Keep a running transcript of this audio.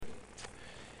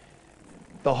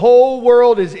The whole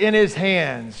world is in his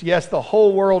hands. Yes, the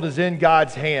whole world is in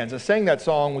God's hands. I sang that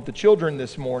song with the children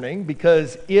this morning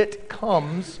because it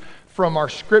comes from our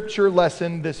scripture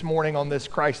lesson this morning on this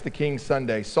Christ the King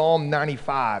Sunday. Psalm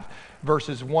 95,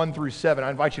 verses 1 through 7. I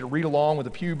invite you to read along with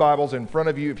the pew Bibles in front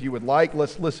of you if you would like.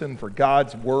 Let's listen for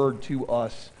God's word to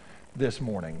us this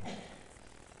morning.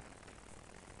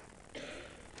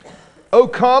 Oh,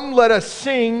 come, let us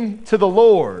sing to the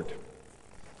Lord.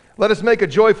 Let us make a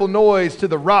joyful noise to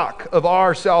the rock of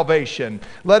our salvation.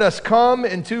 Let us come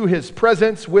into his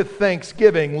presence with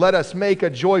thanksgiving. Let us make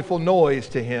a joyful noise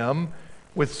to him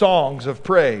with songs of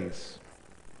praise.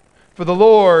 For the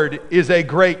Lord is a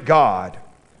great God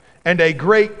and a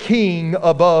great King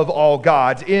above all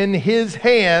gods. In his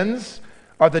hands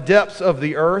are the depths of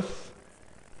the earth.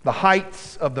 The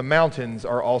heights of the mountains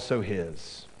are also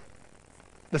his.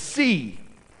 The sea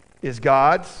is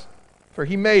God's, for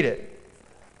he made it,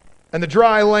 and the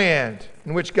dry land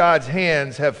in which God's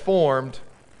hands have formed.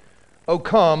 O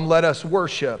come, let us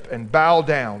worship and bow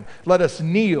down. Let us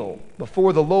kneel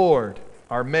before the Lord,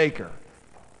 our Maker.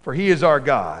 For he is our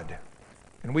God,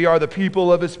 and we are the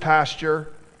people of his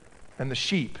pasture and the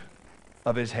sheep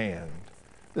of his hand.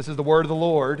 This is the word of the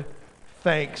Lord.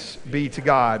 Thanks be to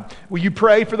God. Will you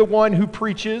pray for the one who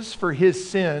preaches, for his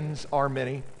sins are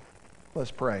many?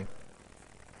 Let's pray.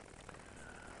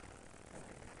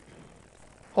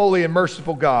 Holy and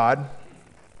merciful God,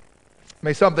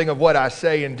 may something of what I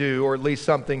say and do, or at least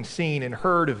something seen and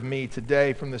heard of me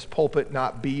today from this pulpit,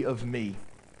 not be of me.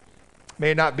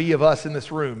 May it not be of us in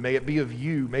this room. May it be of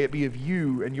you. May it be of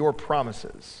you and your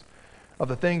promises, of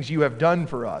the things you have done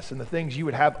for us and the things you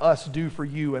would have us do for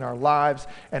you in our lives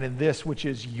and in this which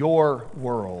is your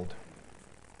world.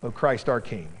 O Christ our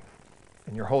King,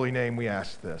 in your holy name we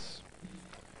ask this.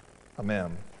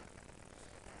 Amen.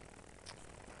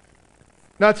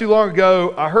 Not too long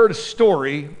ago, I heard a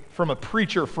story from a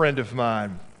preacher friend of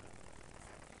mine.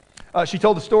 She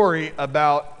told a story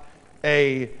about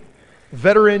a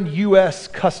veteran U.S.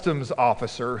 Customs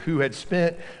officer who had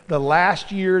spent the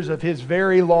last years of his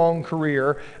very long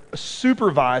career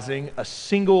supervising a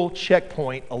single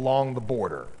checkpoint along the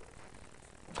border.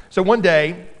 So one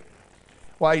day,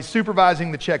 while he's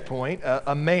supervising the checkpoint,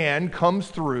 a man comes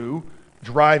through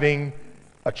driving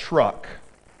a truck.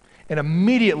 And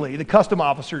immediately, the custom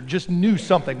officer just knew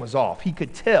something was off. He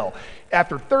could tell.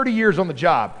 After 30 years on the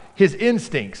job, his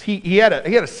instincts, he had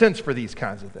a sense for these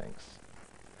kinds of things.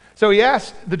 So he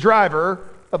asked the driver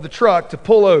of the truck to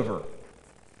pull over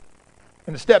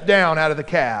and to step down out of the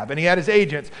cab. And he had his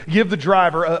agents give the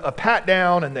driver a pat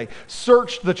down, and they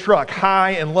searched the truck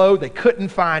high and low. They couldn't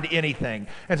find anything.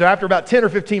 And so after about 10 or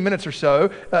 15 minutes or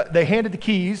so, they handed the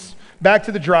keys back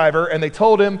to the driver, and they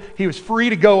told him he was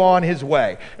free to go on his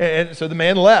way. And so the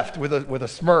man left with a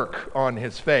smirk on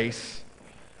his face.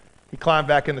 He climbed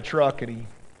back in the truck, and he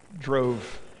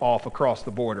drove off across the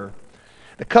border.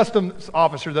 The customs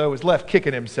officer, though, was left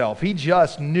kicking himself. He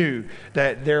just knew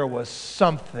that there was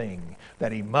something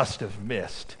that he must have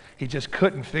missed. He just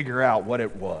couldn't figure out what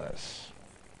it was.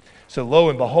 So lo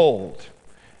and behold,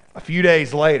 a few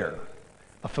days later,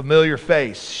 a familiar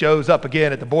face shows up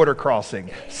again at the border crossing.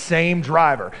 Same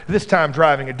driver, this time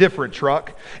driving a different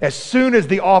truck. As soon as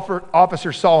the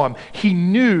officer saw him, he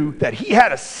knew that he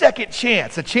had a second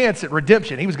chance, a chance at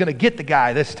redemption. He was going to get the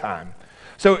guy this time.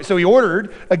 So he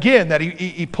ordered, again, that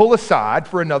he pull aside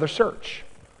for another search.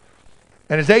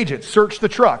 And his agents searched the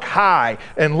truck high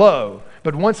and low.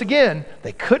 But once again,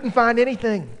 they couldn't find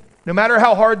anything, no matter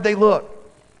how hard they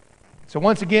looked. So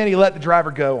once again, he let the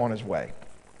driver go on his way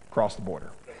across the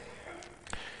border.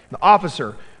 The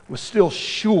officer was still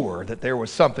sure that there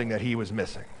was something that he was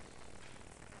missing.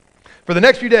 For the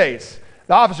next few days,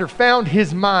 the officer found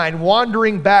his mind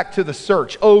wandering back to the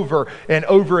search over and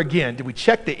over again. Did we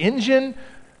check the engine?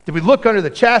 Did we look under the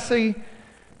chassis?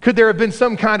 Could there have been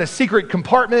some kind of secret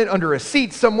compartment under a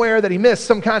seat somewhere that he missed,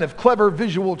 some kind of clever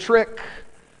visual trick?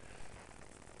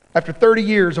 After 30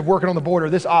 years of working on the border,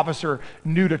 this officer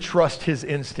knew to trust his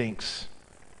instincts.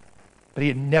 But he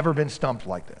had never been stumped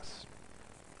like this.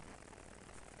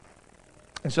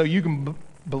 And so you can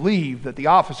believe that the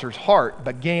officer's heart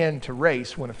began to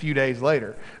race when a few days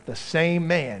later, the same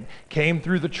man came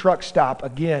through the truck stop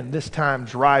again, this time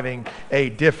driving a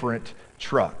different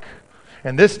truck.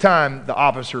 And this time the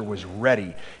officer was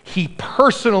ready. He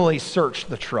personally searched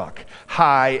the truck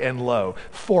high and low.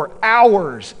 For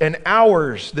hours and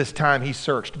hours this time he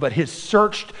searched, but his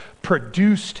search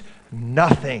produced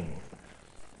nothing.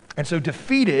 And so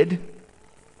defeated,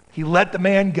 he let the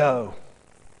man go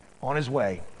on his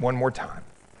way one more time.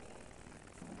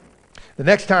 The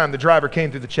next time the driver came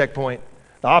through the checkpoint,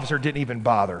 the officer didn't even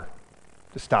bother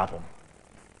to stop him.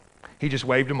 He just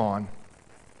waved him on,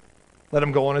 let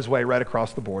him go on his way right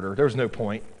across the border. There was no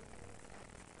point.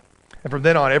 And from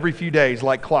then on, every few days,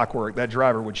 like clockwork, that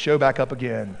driver would show back up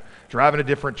again, driving a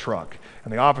different truck,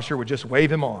 and the officer would just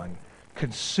wave him on,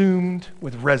 consumed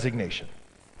with resignation.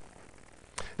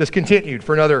 This continued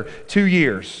for another 2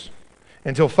 years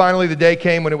until finally the day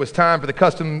came when it was time for the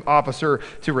custom officer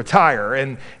to retire.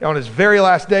 And on his very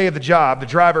last day of the job, the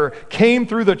driver came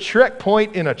through the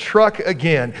checkpoint in a truck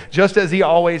again, just as he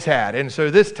always had. And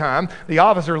so this time, the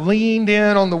officer leaned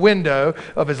in on the window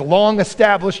of his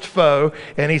long-established foe,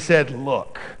 and he said,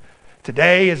 "Look,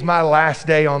 today is my last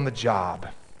day on the job,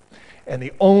 and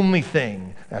the only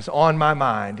thing that's on my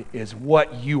mind is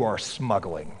what you are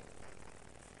smuggling.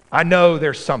 I know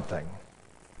there's something.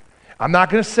 I'm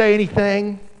not going to say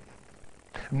anything.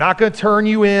 I'm not going to turn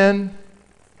you in.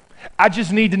 I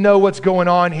just need to know what's going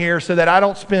on here so that I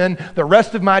don't spend the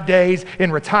rest of my days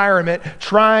in retirement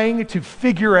trying to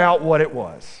figure out what it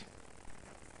was."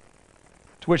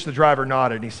 To which the driver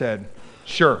nodded and he said,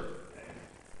 "Sure,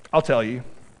 I'll tell you.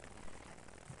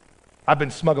 I've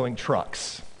been smuggling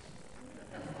trucks."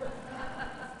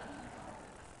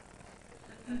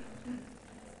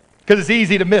 Because it's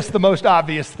easy to miss the most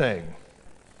obvious thing.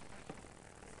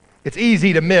 It's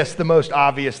easy to miss the most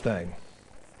obvious thing.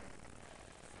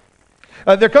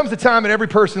 There comes a time in every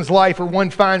person's life where one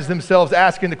finds themselves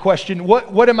asking the question,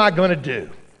 what am I going to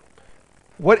do?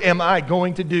 What am I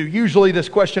going to do? Usually this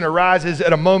question arises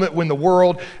at a moment when the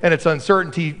world and its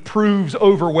uncertainty proves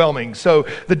overwhelming. So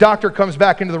the doctor comes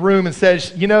back into the room and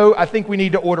says, I think we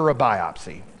need to order a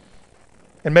biopsy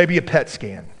and maybe a PET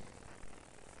scan.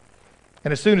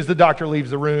 And as soon as the doctor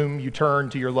leaves the room, you turn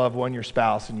to your loved one, your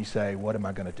spouse, and you say, what am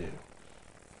I going to do?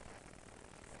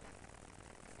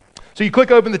 So you click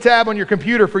open the tab on your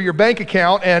computer for your bank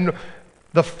account, and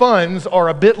the funds are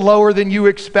a bit lower than you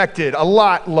expected, a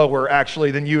lot lower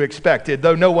actually than you expected,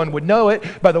 though no one would know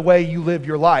it by the way you live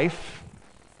your life,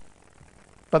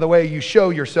 by the way you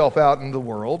show yourself out in the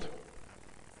world.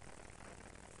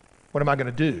 What am I going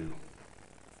to do?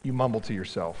 You mumble to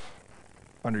yourself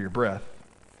under your breath.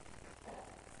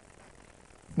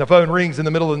 The phone rings in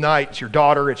the middle of the night. It's your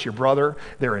daughter, it's your brother.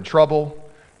 They're in trouble.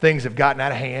 Things have gotten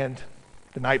out of hand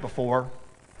the night before.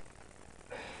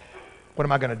 What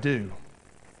am I going to do?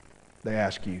 They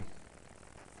ask you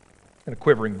in a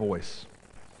quivering voice.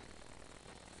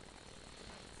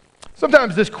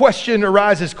 Sometimes this question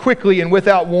arises quickly and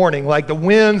without warning, like the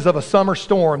winds of a summer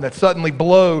storm that suddenly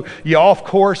blow you off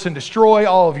course and destroy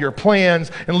all of your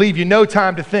plans and leave you no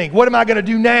time to think. What am I going to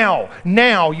do now?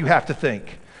 Now you have to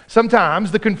think.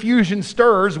 Sometimes the confusion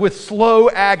stirs with slow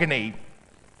agony.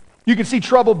 You can see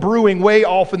trouble brewing way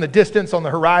off in the distance on the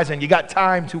horizon. You got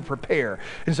time to prepare.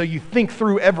 And so you think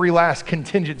through every last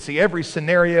contingency, every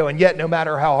scenario, and yet no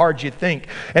matter how hard you think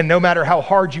and no matter how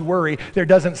hard you worry, there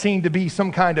doesn't seem to be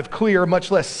some kind of clear,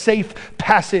 much less safe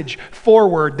passage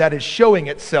forward that is showing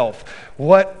itself.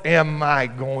 What am I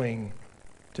going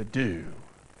to do?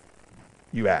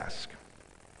 You ask.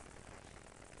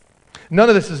 None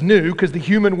of this is new because the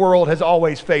human world has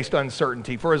always faced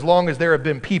uncertainty. For as long as there have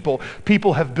been people,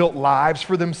 people have built lives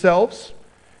for themselves,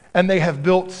 and they have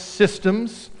built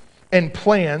systems and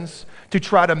plans to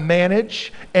try to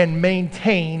manage and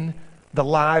maintain the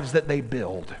lives that they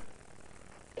build.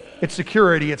 It's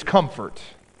security, it's comfort.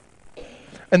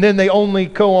 And then they only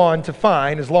go on to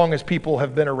find, as long as people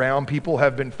have been around, people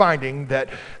have been finding that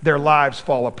their lives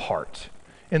fall apart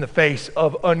in the face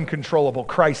of uncontrollable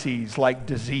crises like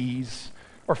disease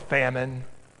or famine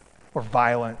or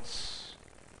violence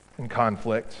and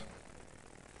conflict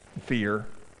and fear.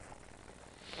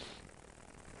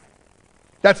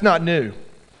 That's not new.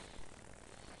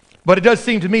 But it does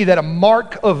seem to me that a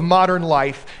mark of modern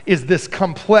life is this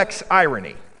complex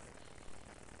irony.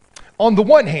 On the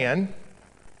one hand,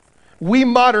 we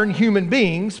modern human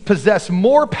beings possess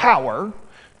more power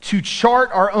to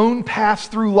chart our own paths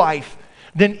through life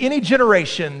than any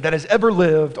generation that has ever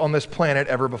lived on this planet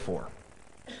ever before.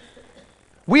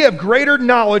 We have greater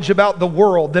knowledge about the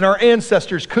world than our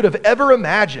ancestors could have ever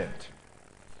imagined.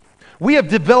 We have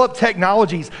developed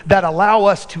technologies that allow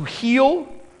us to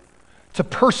heal, to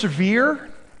persevere,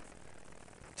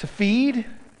 to feed,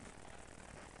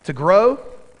 to grow.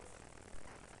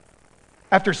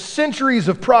 After centuries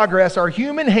of progress, our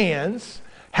human hands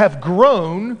have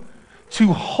grown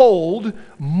to hold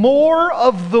more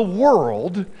of the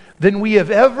world than we have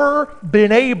ever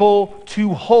been able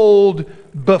to hold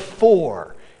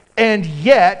before. And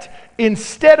yet,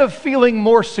 instead of feeling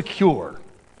more secure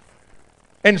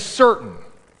and certain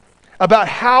about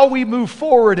how we move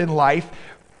forward in life,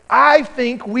 I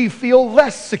think we feel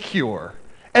less secure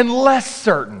and less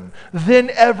certain than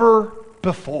ever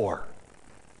before.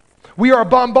 We are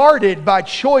bombarded by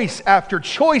choice after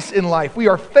choice in life. We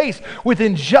are faced with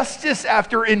injustice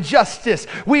after injustice.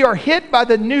 We are hit by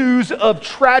the news of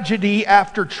tragedy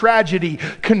after tragedy,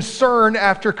 concern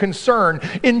after concern,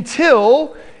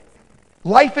 until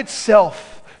life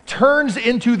itself turns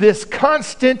into this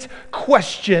constant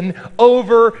question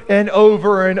over and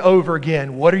over and over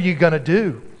again. What are you going to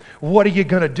do? What are you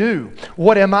going to do?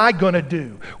 What am I going to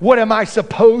do? What am I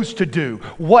supposed to do?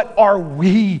 What are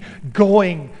we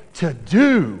going to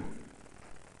do?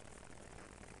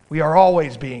 We are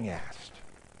always being asked.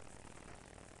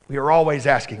 We are always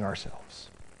asking ourselves.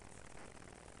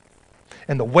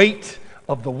 And the weight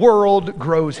of the world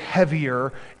grows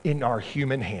heavier in our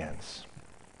human hands.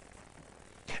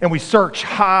 And we search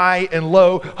high and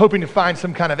low, hoping to find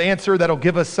some kind of answer that'll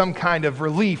give us some kind of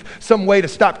relief, some way to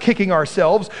stop kicking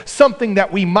ourselves, something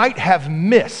that we might have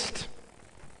missed.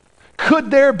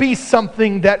 Could there be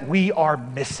something that we are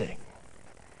missing?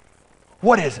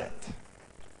 What is it?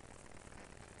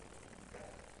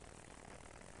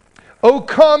 Oh,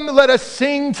 come, let us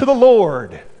sing to the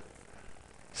Lord,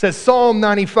 says Psalm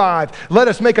 95. Let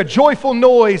us make a joyful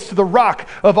noise to the rock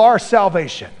of our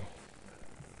salvation.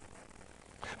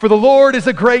 For the Lord is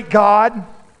a great God,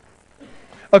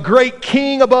 a great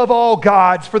King above all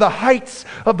gods. For the heights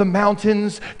of the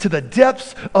mountains to the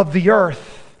depths of the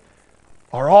earth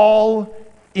are all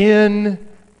in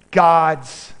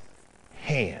God's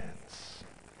hands.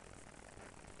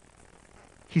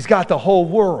 He's got the whole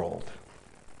world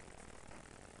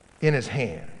in his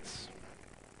hands.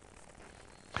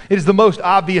 It is the most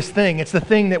obvious thing. It's the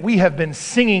thing that we have been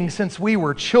singing since we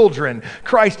were children.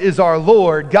 Christ is our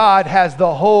Lord. God has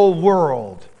the whole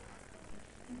world,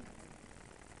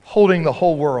 holding the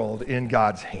whole world in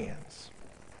God's hands.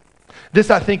 This,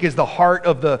 I think, is the heart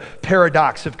of the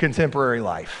paradox of contemporary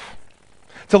life.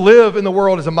 To live in the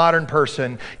world as a modern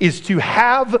person is to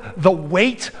have the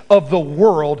weight of the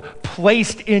world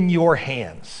placed in your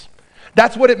hands.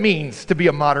 That's what it means to be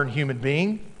a modern human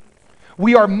being.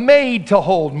 We are made to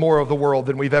hold more of the world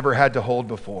than we've ever had to hold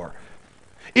before.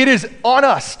 It is on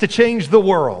us to change the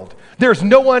world. There's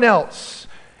no one else.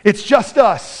 It's just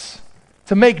us.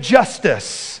 To make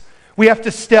justice, we have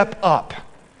to step up.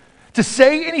 To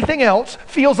say anything else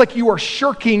feels like you are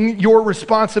shirking your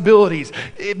responsibilities.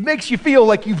 It makes you feel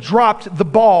like you've dropped the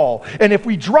ball. And if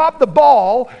we drop the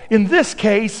ball, in this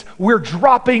case, we're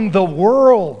dropping the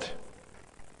world.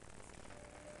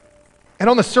 And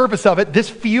on the surface of it,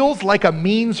 this feels like a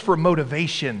means for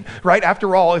motivation, right?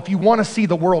 After all, if you want to see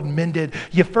the world mended,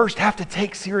 you first have to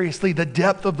take seriously the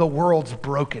depth of the world's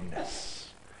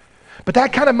brokenness. But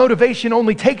that kind of motivation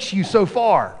only takes you so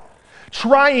far.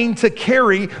 Trying to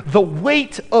carry the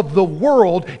weight of the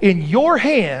world in your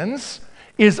hands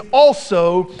is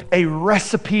also a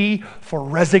recipe for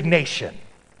resignation.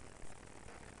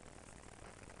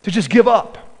 To just give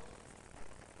up.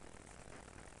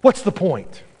 What's the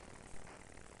point?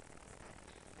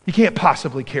 You can't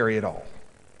possibly carry it all.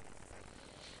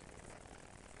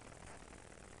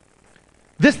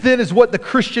 This then is what the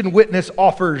Christian witness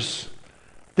offers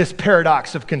this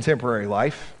paradox of contemporary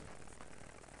life.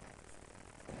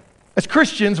 As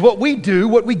Christians, what we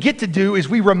get to do is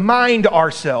we remind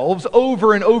ourselves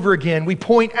over and over again, we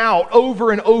point out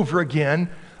over and over again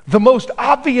the most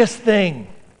obvious thing.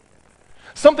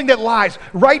 Something that lies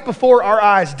right before our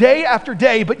eyes day after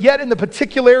day, but yet in the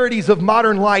particularities of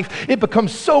modern life, it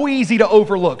becomes so easy to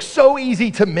overlook, so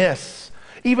easy to miss,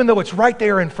 even though it's right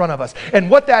there in front of us. And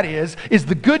what that is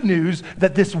the good news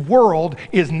that this world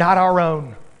is not our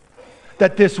own,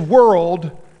 that this world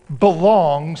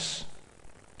belongs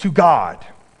to God.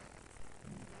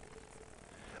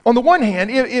 On the one hand,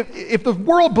 if the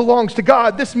world belongs to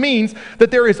God, this means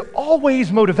that there is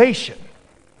always motivation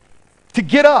to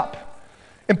get up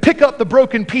and pick up the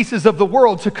broken pieces of the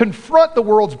world, to confront the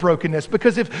world's brokenness.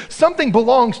 Because if something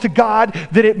belongs to God,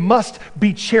 then it must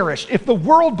be cherished. If the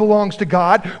world belongs to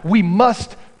God, we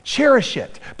must cherish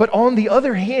it. But on the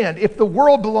other hand, if the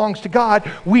world belongs to God,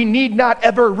 we need not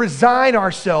ever resign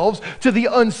ourselves to the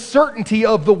uncertainty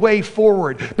of the way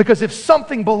forward. Because if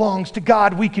something belongs to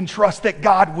God, we can trust that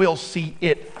God will see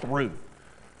it through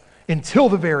until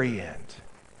the very end.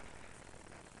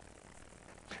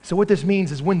 So what this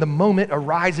means is when the moment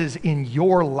arises in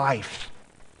your life,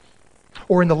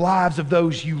 or in the lives of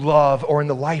those you love, or in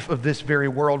the life of this very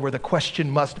world, where the question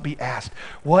must be asked,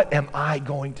 what am I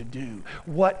going to do?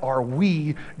 What are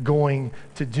we going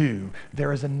to do?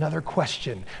 There is another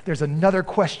question. There's another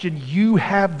question you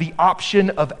have the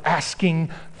option of asking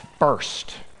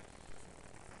first,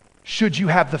 should you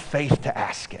have the faith to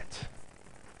ask it.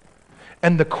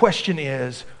 And the question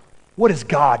is, what is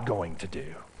God going to do?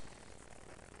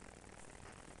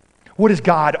 What is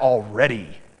God already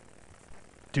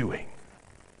doing?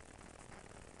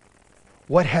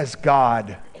 What has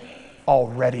God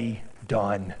already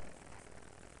done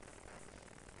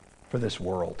for this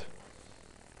world?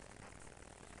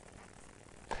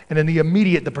 And in the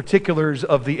immediate, the particulars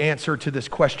of the answer to this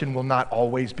question will not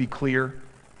always be clear.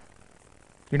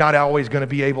 You're not always going to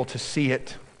be able to see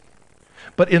it.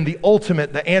 But in the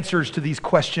ultimate, the answers to these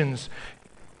questions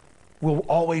will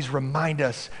always remind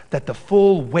us that the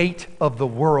full weight of the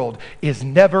world is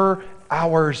never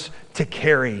ours to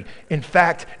carry. In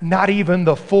fact, not even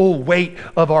the full weight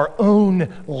of our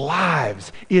own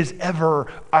lives is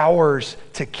ever ours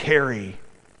to carry.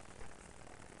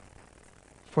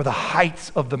 For the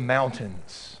heights of the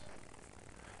mountains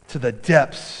to the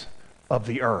depths of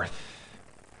the earth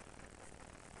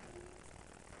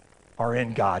are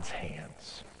in God's hands.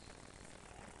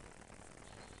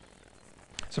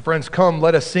 So friends, come,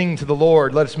 let us sing to the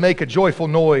Lord. Let us make a joyful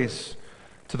noise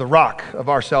to the rock of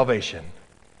our salvation.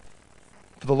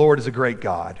 For the Lord is a great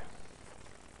God,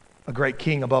 a great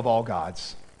King above all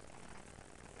gods.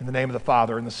 In the name of the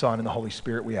Father, and the Son, and the Holy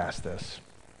Spirit, we ask this.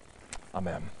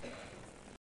 Amen.